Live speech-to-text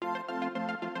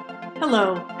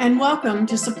Hello, and welcome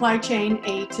to Supply Chain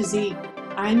A to Z.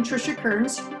 I'm Tricia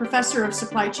Kearns, Professor of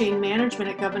Supply Chain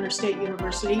Management at Governor State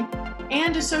University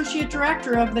and Associate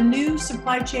Director of the new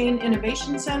Supply Chain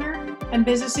Innovation Center and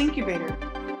Business Incubator.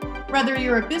 Whether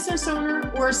you're a business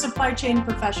owner or a supply chain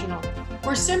professional,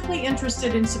 or simply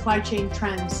interested in supply chain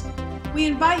trends, we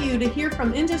invite you to hear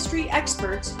from industry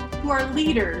experts who are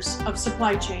leaders of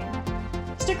supply chain.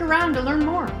 Stick around to learn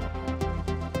more.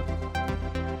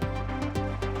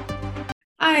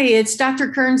 Hi, it's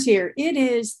Dr. Kearns here. It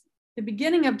is the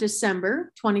beginning of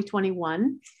December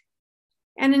 2021.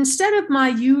 And instead of my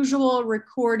usual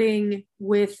recording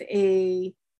with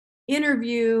an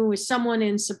interview with someone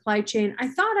in supply chain, I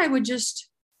thought I would just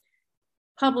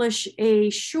publish a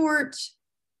short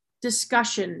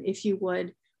discussion, if you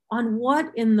would, on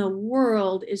what in the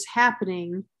world is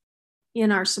happening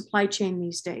in our supply chain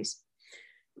these days.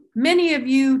 Many of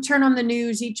you turn on the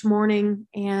news each morning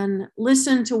and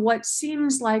listen to what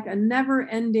seems like a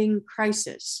never-ending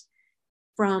crisis,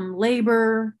 from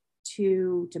labor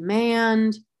to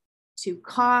demand to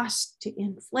cost to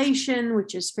inflation,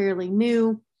 which is fairly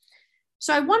new.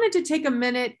 So I wanted to take a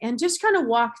minute and just kind of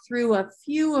walk through a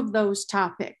few of those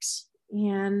topics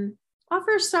and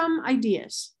offer some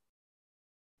ideas.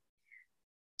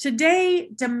 Today,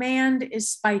 demand is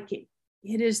spiking.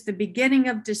 It is the beginning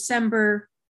of December.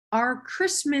 Our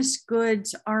Christmas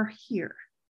goods are here,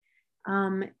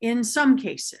 in some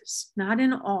cases, not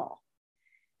in all.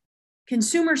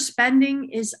 Consumer spending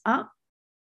is up,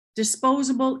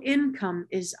 disposable income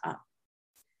is up,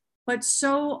 but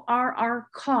so are our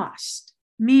costs,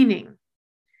 meaning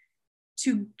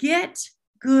to get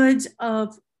goods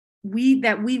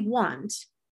that we want,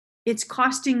 it's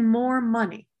costing more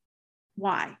money.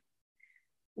 Why?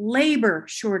 Labor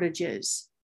shortages,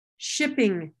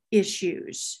 shipping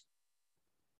issues,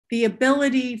 the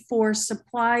ability for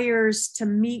suppliers to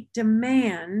meet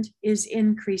demand is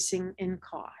increasing in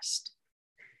cost.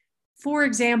 For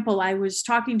example, I was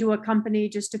talking to a company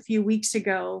just a few weeks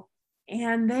ago,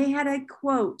 and they had a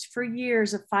quote for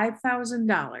years of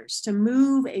 $5,000 to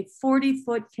move a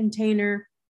 40-foot container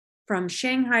from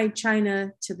Shanghai,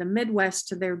 China to the Midwest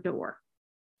to their door.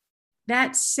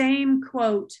 That same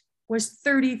quote was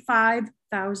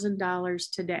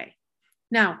 $35,000 today.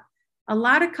 Now, a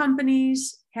lot of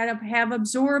companies have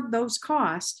absorbed those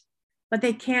costs, but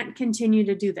they can't continue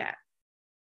to do that.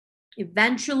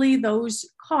 Eventually, those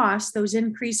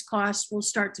increased costs will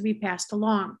start to be passed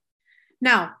along.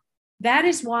 Now, that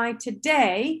is why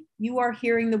today you are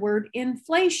hearing the word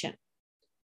inflation,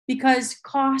 because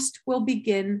cost will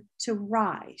begin to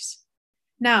rise.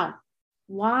 Now,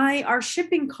 why are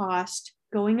shipping costs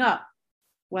going up?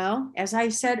 Well, as I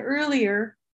said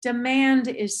earlier, demand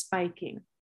is spiking.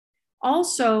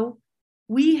 Also,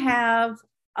 we have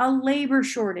a labor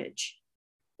shortage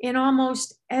in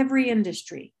almost every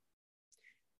industry.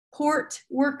 Port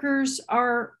workers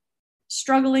are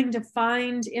struggling to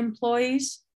find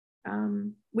employees.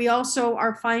 We also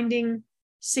are finding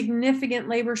significant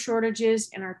labor shortages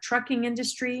in our trucking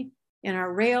industry, in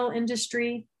our rail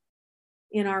industry,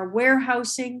 in our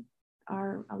warehousing.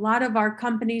 A lot of our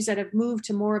companies that have moved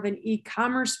to more of an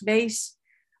e-commerce base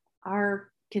are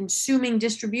consuming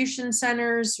distribution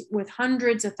centers with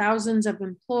hundreds of thousands of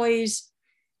employees.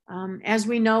 As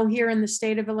we know, here in the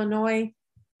state of Illinois,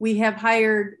 we have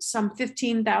hired some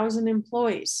 15,000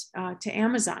 employees to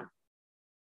Amazon.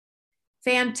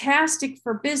 Fantastic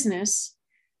for business,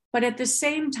 but at the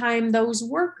same time, those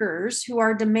workers who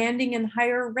are demanding a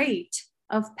higher rate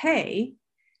of pay,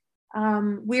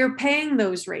 we're paying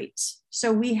those rates.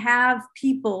 So we have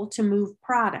people to move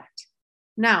product.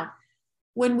 Now,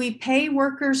 when we pay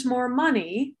workers more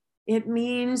money, it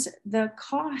means the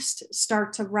costs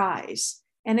start to rise.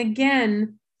 And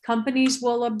again, companies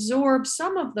will absorb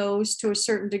some of those to a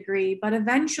certain degree, but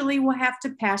eventually we'll have to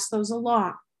pass those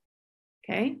along.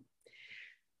 Okay.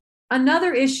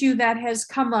 Another issue that has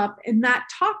come up and not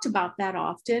talked about that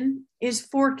often is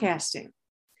forecasting.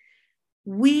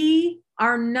 We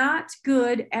are not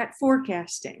good at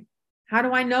forecasting. How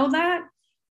do I know that?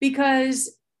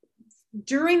 Because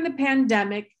during the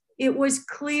pandemic, it was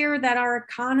clear that our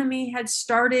economy had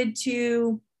started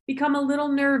to become a little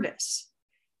nervous.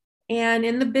 And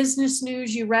in the business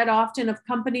news, you read often of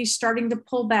companies starting to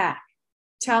pull back,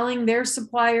 telling their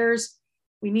suppliers,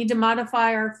 we need to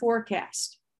modify our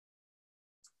forecast.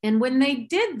 And when they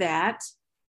did that,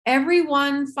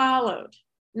 everyone followed.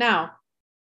 Now,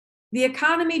 the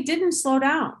economy didn't slow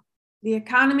down. The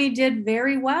economy did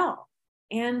very well.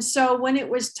 And so when it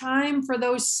was time for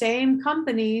those same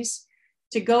companies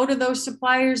to go to those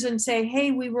suppliers and say,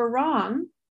 hey, we were wrong,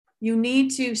 you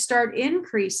need to start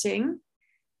increasing,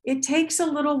 it takes a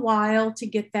little while to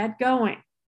get that going,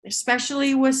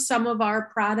 especially with some of our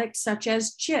products, such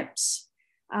as chips,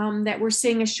 that we're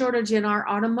seeing a shortage in our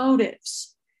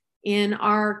automotives, in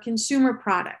our consumer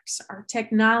products, our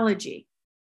technology.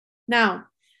 Now,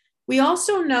 we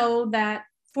also know that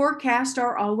forecasts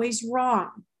are always wrong.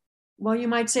 Well, you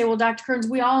might say, well, Dr. Kearns,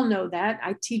 we all know that.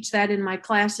 I teach that in my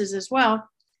classes as well.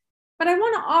 But I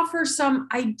want to offer some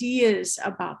ideas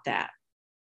about that.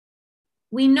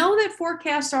 We know that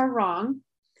forecasts are wrong.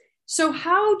 So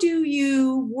how do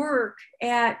you work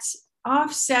at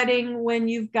offsetting when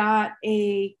you've got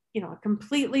a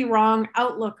completely wrong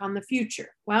outlook on the future?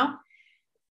 Well,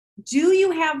 do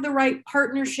you have the right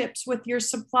partnerships with your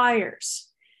suppliers?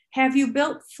 Have you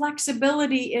built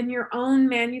flexibility in your own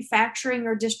manufacturing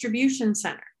or distribution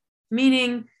center?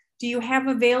 Meaning, do you have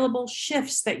available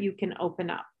shifts that you can open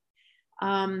up?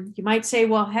 You might say,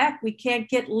 well, heck, we can't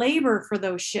get labor for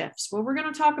those shifts. Well, we're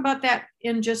going to talk about that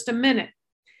in just a minute.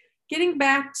 Getting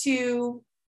back to,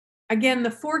 again,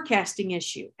 the forecasting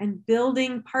issue and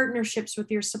building partnerships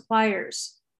with your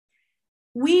suppliers.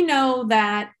 We know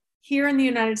that here in the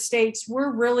United States,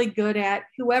 we're really good at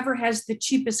whoever has the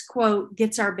cheapest quote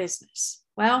gets our business.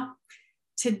 Well,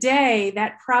 today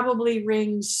that probably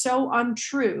rings so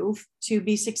untrue to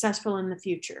be successful in the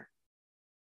future.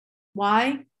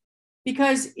 Why?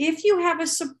 Because if you have a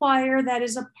supplier that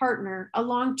is a partner, a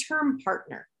long-term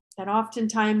partner, that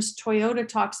oftentimes Toyota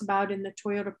talks about in the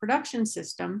Toyota production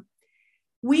system,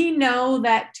 we know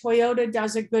that Toyota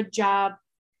does a good job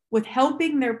with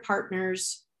helping their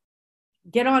partners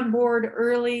get on board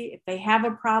early. If they have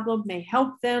a problem, they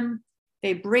help them.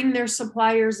 They bring their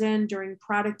suppliers in during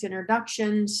product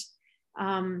introductions.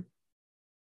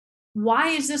 Why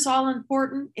is this all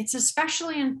important? It's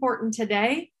especially important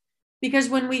today because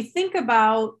when we think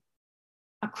about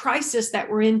a crisis that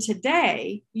we're in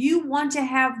today, you want to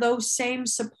have those same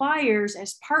suppliers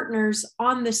as partners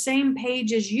on the same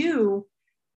page as you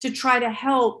to try to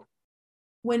help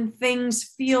when things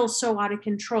feel so out of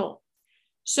control.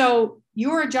 So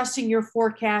you're adjusting your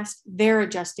forecast, they're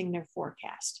adjusting their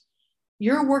forecast.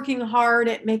 You're working hard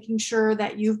at making sure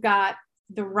that you've got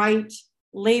the right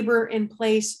labor in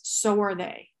place, so are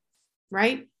they,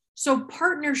 right? So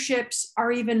partnerships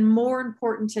are even more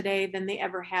important today than they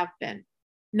ever have been.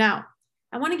 Now,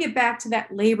 I want to get back to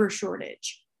that labor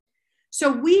shortage.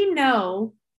 So we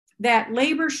know that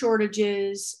labor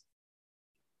shortages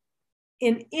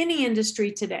in any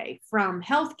industry today, from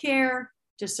healthcare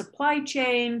to supply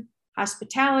chain,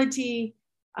 hospitality,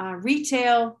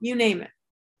 retail, you name it.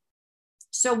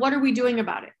 So what are we doing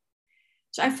about it?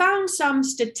 So I found some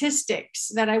statistics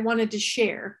that I wanted to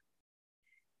share.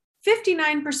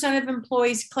 59% of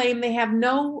employees claim they have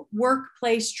no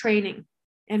workplace training,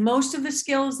 and most of the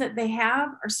skills that they have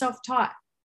are self-taught,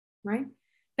 right?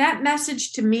 That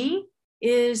message to me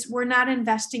is we're not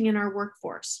investing in our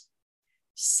workforce.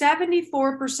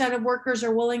 74% of workers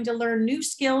are willing to learn new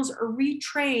skills or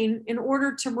retrain in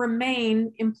order to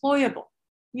remain employable.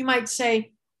 You might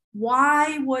say,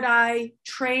 why would I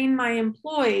train my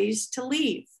employees to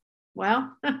leave?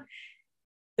 Well,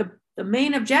 the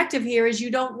main objective here is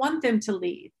you don't want them to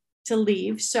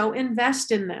leave, so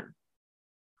invest in them.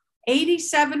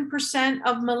 87%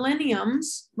 of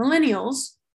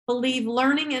millennials believe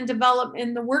learning and development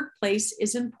in the workplace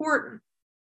is important.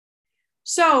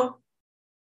 So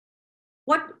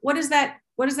what does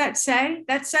that say?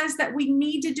 That says that we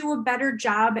need to do a better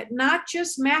job at not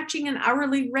just matching an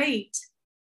hourly rate,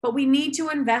 but we need to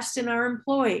invest in our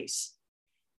employees.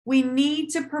 We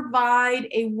need to provide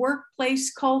a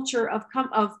workplace culture of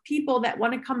people that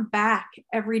want to come back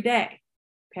every day,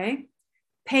 okay?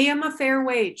 Pay them a fair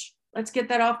wage. Let's get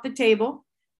that off the table.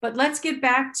 But let's get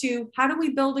back to how do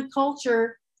we build a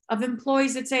culture of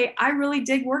employees that say, I really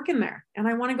dig working there and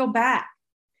I want to go back.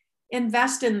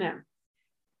 Invest in them.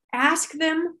 Ask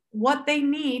them what they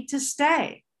need to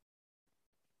stay.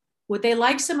 Would they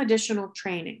like some additional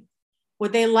training?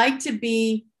 Would they like to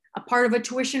be a part of a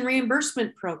tuition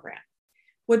reimbursement program?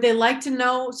 Would they like to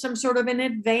know some sort of an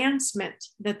advancement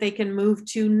that they can move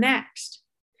to next?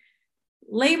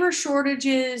 Labor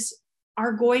shortages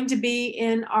are going to be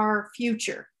in our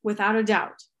future, without a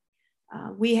doubt.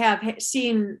 We have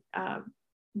seen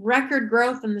record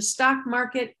growth in the stock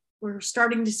market. We're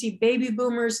starting to see baby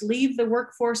boomers leave the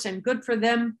workforce, and good for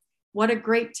them. What a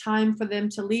great time for them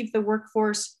to leave the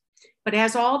workforce. But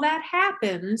as all that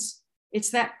happens,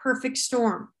 it's that perfect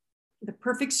storm. The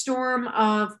perfect storm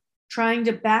of trying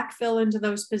to backfill into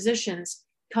those positions,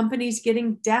 companies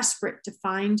getting desperate to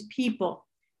find people,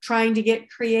 trying to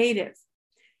get creative.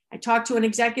 I talked to an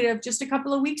executive just a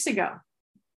couple of weeks ago,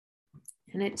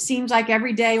 and it seems like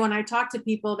every day when I talk to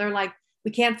people, they're like,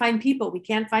 We can't find people. We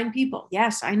can't find people.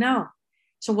 Yes, I know.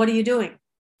 So what are you doing?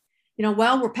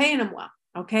 Well, we're paying them well.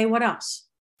 Okay, what else?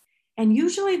 And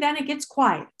usually then it gets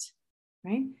quiet,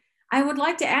 right? I would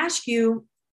like to ask your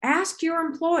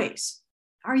employees,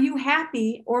 are you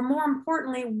happy? Or more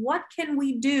importantly, what can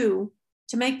we do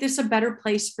to make this a better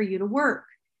place for you to work?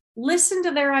 Listen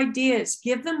to their ideas,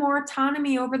 give them more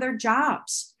autonomy over their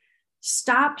jobs.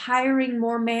 Stop hiring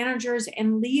more managers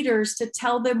and leaders to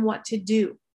tell them what to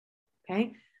do,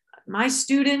 okay? My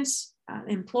students,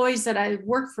 employees that have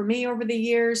worked for me over the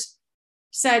years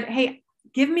said, hey,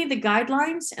 give me the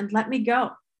guidelines and let me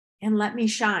go and let me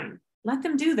shine. Let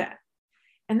them do that.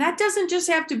 And that doesn't just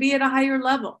have to be at a higher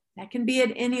level. That can be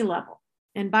at any level.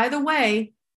 And by the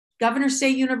way, Governor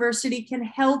State University can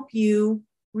help you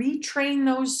retrain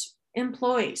those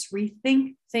employees,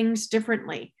 rethink things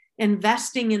differently,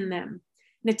 investing in them.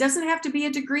 And it doesn't have to be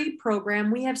a degree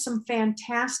program. We have some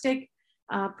fantastic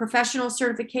professional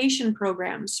certification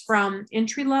programs from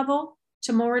entry level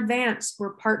to more advanced.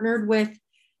 We're partnered with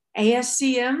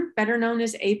ASCM, better known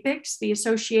as APICS, the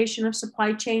Association of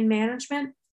Supply Chain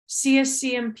Management,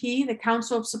 CSCMP, the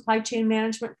Council of Supply Chain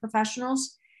Management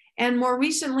Professionals, and more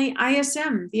recently,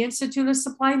 ISM, the Institute of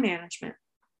Supply Management.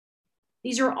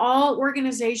 These are all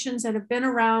organizations that have been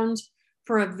around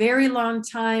for a very long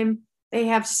time. They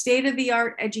have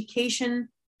state-of-the-art education,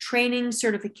 training,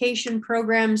 certification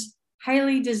programs,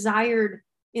 highly desired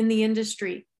in the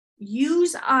industry.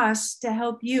 Use us to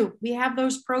help you. We have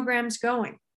those programs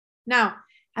going. Now,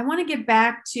 I want to get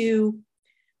back to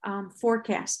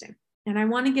forecasting, and I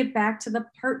want to get back to the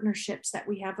partnerships that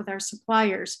we have with our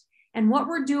suppliers and what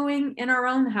we're doing in our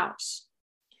own house.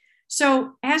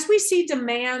 So as we see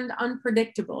demand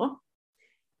unpredictable,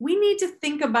 we need to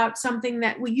think about something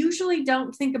that we usually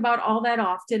don't think about all that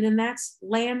often, and that's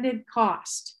landed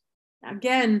cost.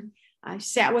 Again, I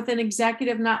sat with an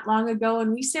executive not long ago,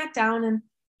 and we sat down and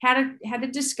had a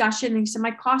discussion. And he said,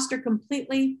 my costs are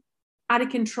completely out of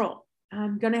control.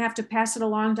 I'm going to have to pass it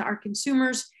along to our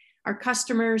consumers, our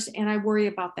customers, and I worry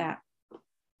about that.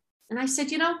 And I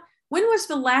said, when was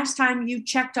the last time you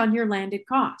checked on your landed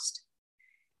cost?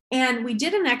 And we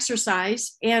did an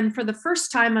exercise, and for the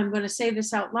first time, I'm going to say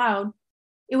this out loud,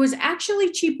 it was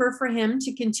actually cheaper for him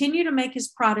to continue to make his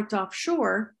product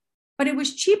offshore, but it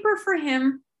was cheaper for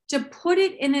him to put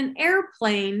it in an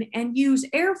airplane and use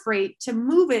air freight to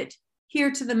move it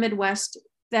here to the Midwest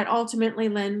that ultimately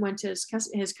then went to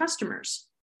his customers.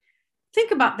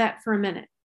 Think about that for a minute.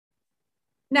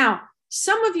 Now,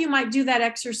 some of you might do that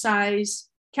exercise,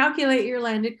 calculate your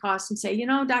landed costs and say,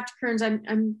 Dr. Kearns,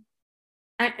 I'm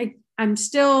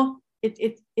still,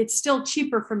 it's still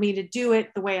cheaper for me to do it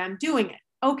the way I'm doing it.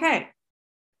 Okay,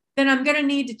 then I'm going to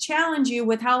need to challenge you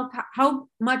with how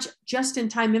much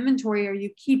just-in-time inventory are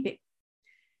you keeping?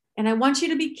 And I want you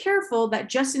to be careful that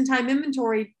just-in-time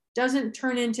inventory doesn't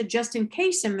turn into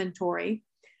just-in-case inventory,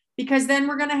 because then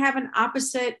we're going to have an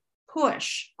opposite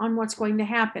push on what's going to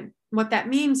happen. What that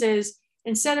means is,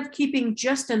 instead of keeping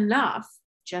just enough,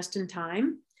 just in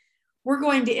time, we're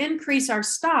going to increase our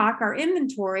stock, our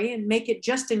inventory, and make it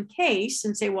just in case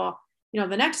and say, well,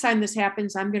 the next time this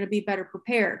happens, I'm going to be better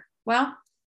prepared. Well,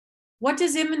 what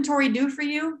does inventory do for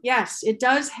you? Yes, it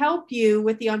does help you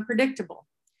with the unpredictable,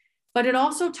 but it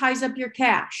also ties up your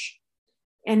cash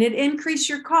and it increases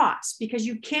your costs, because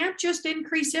you can't just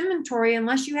increase inventory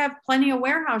unless you have plenty of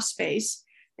warehouse space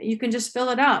that you can just fill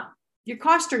it up. Your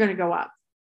costs are going to go up.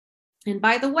 And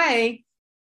by the way,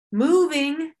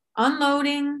 moving,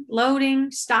 unloading,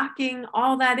 loading, stocking,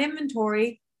 all that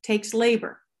inventory takes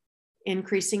labor,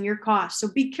 increasing your costs. So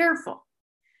be careful.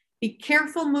 Be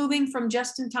careful moving from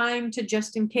just in time to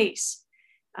just in case.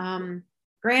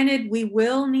 Granted, we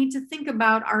will need to think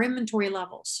about our inventory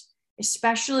levels,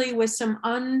 especially with some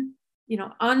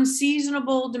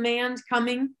unseasonable demand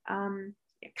coming. The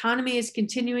economy is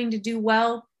continuing to do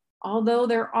well, although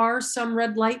there are some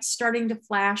red lights starting to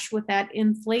flash with that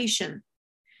inflation.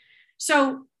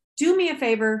 So do me a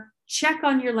favor, check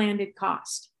on your landed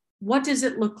cost. What does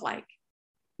it look like?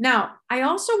 Now, I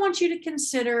also want you to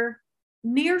consider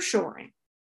nearshoring.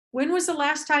 When was the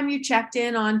last time you checked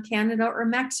in on Canada or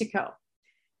Mexico?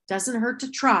 Doesn't hurt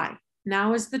to try.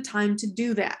 Now is the time to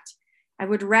do that. I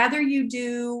would rather you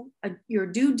do your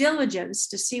due diligence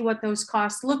to see what those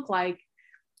costs look like,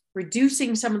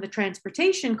 reducing some of the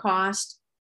transportation cost,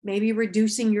 maybe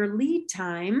reducing your lead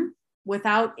time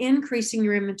without increasing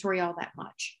your inventory all that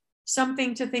much.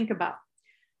 Something to think about.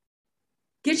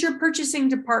 Get your purchasing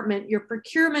department, your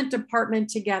procurement department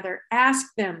together. Ask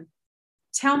them,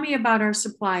 tell me about our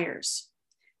suppliers.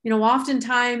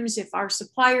 Oftentimes if our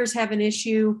suppliers have an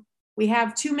issue, we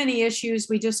have too many issues,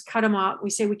 we just cut them out. We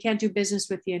say we can't do business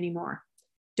with you anymore.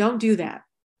 Don't do that.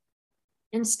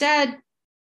 Instead,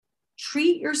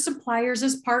 treat your suppliers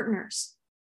as partners.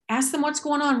 Ask them what's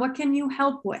going on. What can you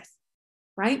help with,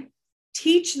 right?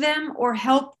 Teach them or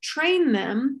help train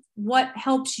them what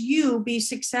helps you be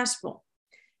successful.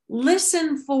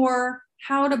 Listen for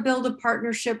how to build a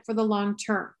partnership for the long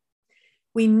term.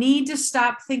 We need to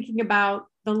stop thinking about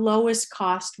the lowest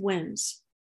cost wins.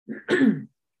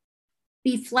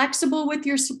 Be flexible with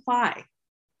your supply.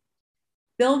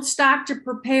 Build stock to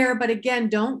prepare, but again,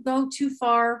 don't go too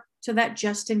far to that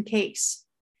just in case.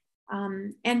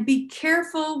 And be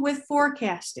careful with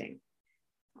forecasting.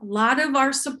 A lot of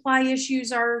our supply issues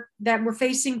that we're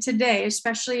facing today,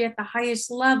 especially at the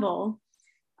highest level,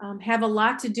 have a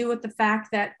lot to do with the fact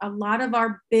that a lot of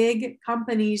our big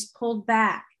companies pulled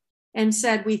back and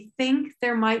said, we think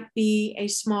there might be a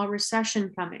small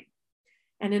recession coming.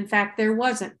 And in fact, there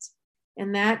wasn't.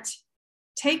 And that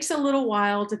takes a little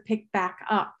while to pick back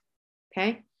up,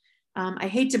 okay? I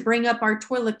hate to bring up our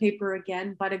toilet paper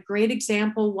again, but a great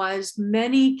example was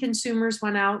many consumers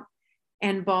went out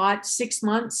and bought 6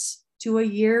 months to a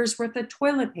year's worth of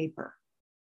toilet paper.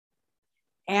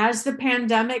 As the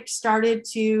pandemic started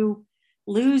to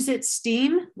lose its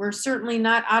steam, we're certainly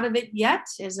not out of it yet,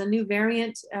 as a new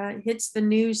variant hits the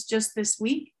news just this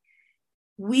week.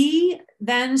 We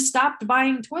then stopped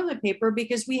buying toilet paper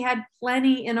because we had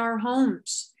plenty in our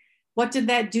homes. What did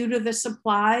that do to the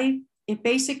supply? It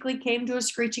basically came to a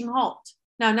screeching halt.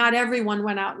 Now, not everyone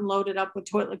went out and loaded up with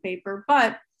toilet paper,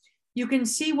 but you can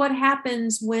see what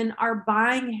happens when our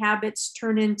buying habits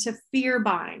turn into fear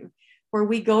buying, where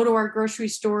we go to our grocery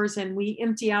stores and we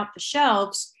empty out the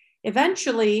shelves.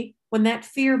 Eventually, when that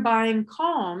fear buying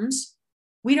calms,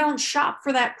 we don't shop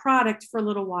for that product for a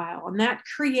little while, and that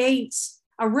creates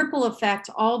a ripple effect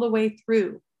all the way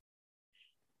through.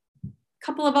 A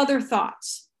couple of other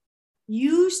thoughts.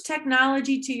 Use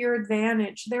technology to your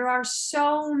advantage. There are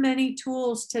so many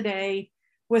tools today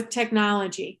with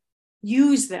technology.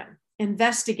 Use them,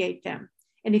 investigate them.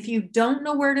 And if you don't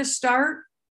know where to start,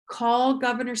 call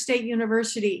Governor State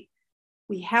University.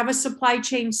 We have a supply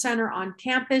chain center on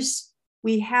campus.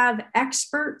 We have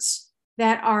experts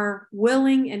that are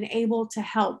willing and able to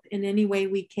help in any way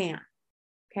we can,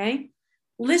 okay?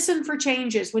 Listen for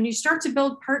changes. When you start to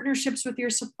build partnerships with your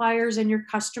suppliers and your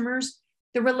customers,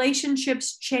 the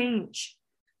relationships change.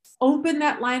 Open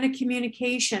that line of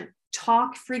communication.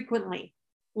 Talk frequently.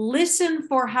 Listen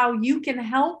for how you can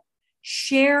help.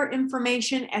 Share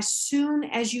information as soon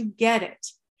as you get it.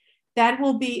 That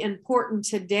will be important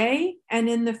today and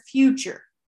in the future.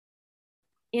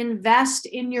 Invest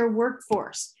in your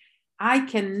workforce. I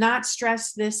cannot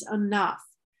stress this enough.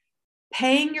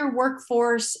 Paying your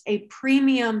workforce a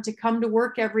premium to come to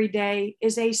work every day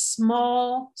is a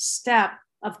small step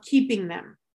of keeping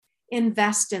them.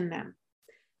 Invest in them.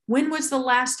 When was the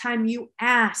last time you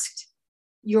asked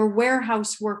your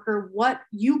warehouse worker what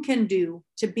you can do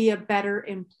to be a better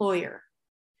employer?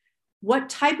 What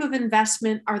type of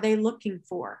investment are they looking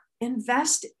for?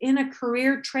 Invest in a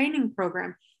career training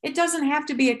program. It doesn't have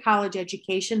to be a college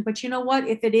education, but you know what?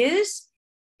 If it is,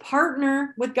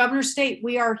 partner with Governor State.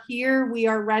 We are here, we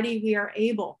are ready, we are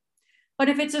able. But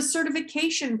if it's a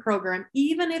certification program,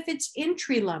 even if it's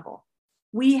entry level,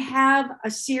 we have a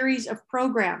series of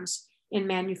programs in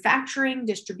manufacturing,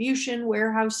 distribution,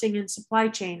 warehousing, and supply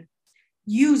chain.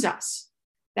 Use us.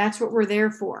 That's what we're there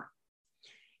for.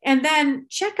 And then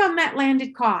check on that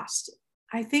landed cost.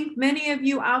 I think many of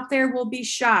you out there will be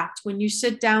shocked when you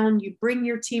sit down, you bring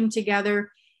your team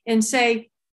together and say,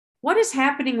 what is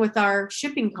happening with our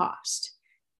shipping cost?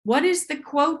 What is the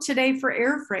quote today for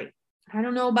air freight? I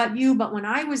don't know about you, but when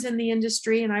I was in the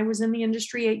industry, and I was in the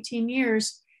industry 18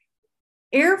 years,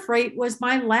 air freight was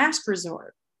my last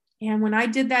resort. And when I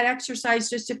did that exercise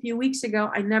just a few weeks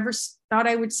ago, I never thought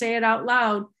I would say it out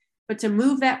loud, but to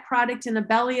move that product in the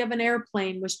belly of an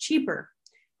airplane was cheaper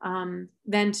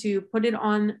than to put it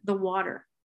on the water.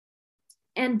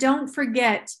 And don't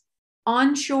forget,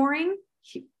 onshoring,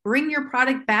 bring your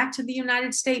product back to the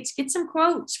United States. Get some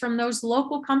quotes from those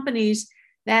local companies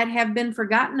that have been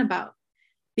forgotten about.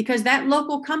 Because that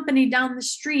local company down the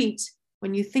street,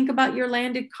 when you think about your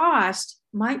landed cost,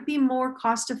 might be more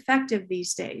cost effective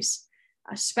these days,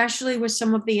 especially with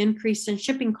some of the increase in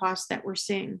shipping costs that we're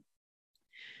seeing.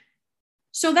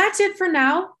 So that's it for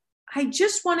now. I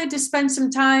just wanted to spend some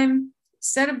time,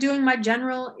 instead of doing my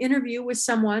general interview with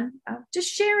someone,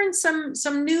 just sharing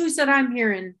some news that I'm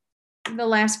hearing the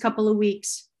last couple of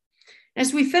weeks.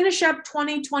 As we finish up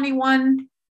 2021,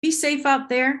 be safe out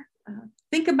there.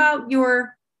 Think about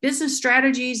your business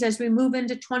strategies as we move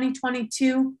into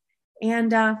 2022,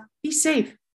 and be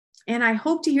safe. And I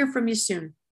hope to hear from you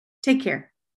soon. Take care.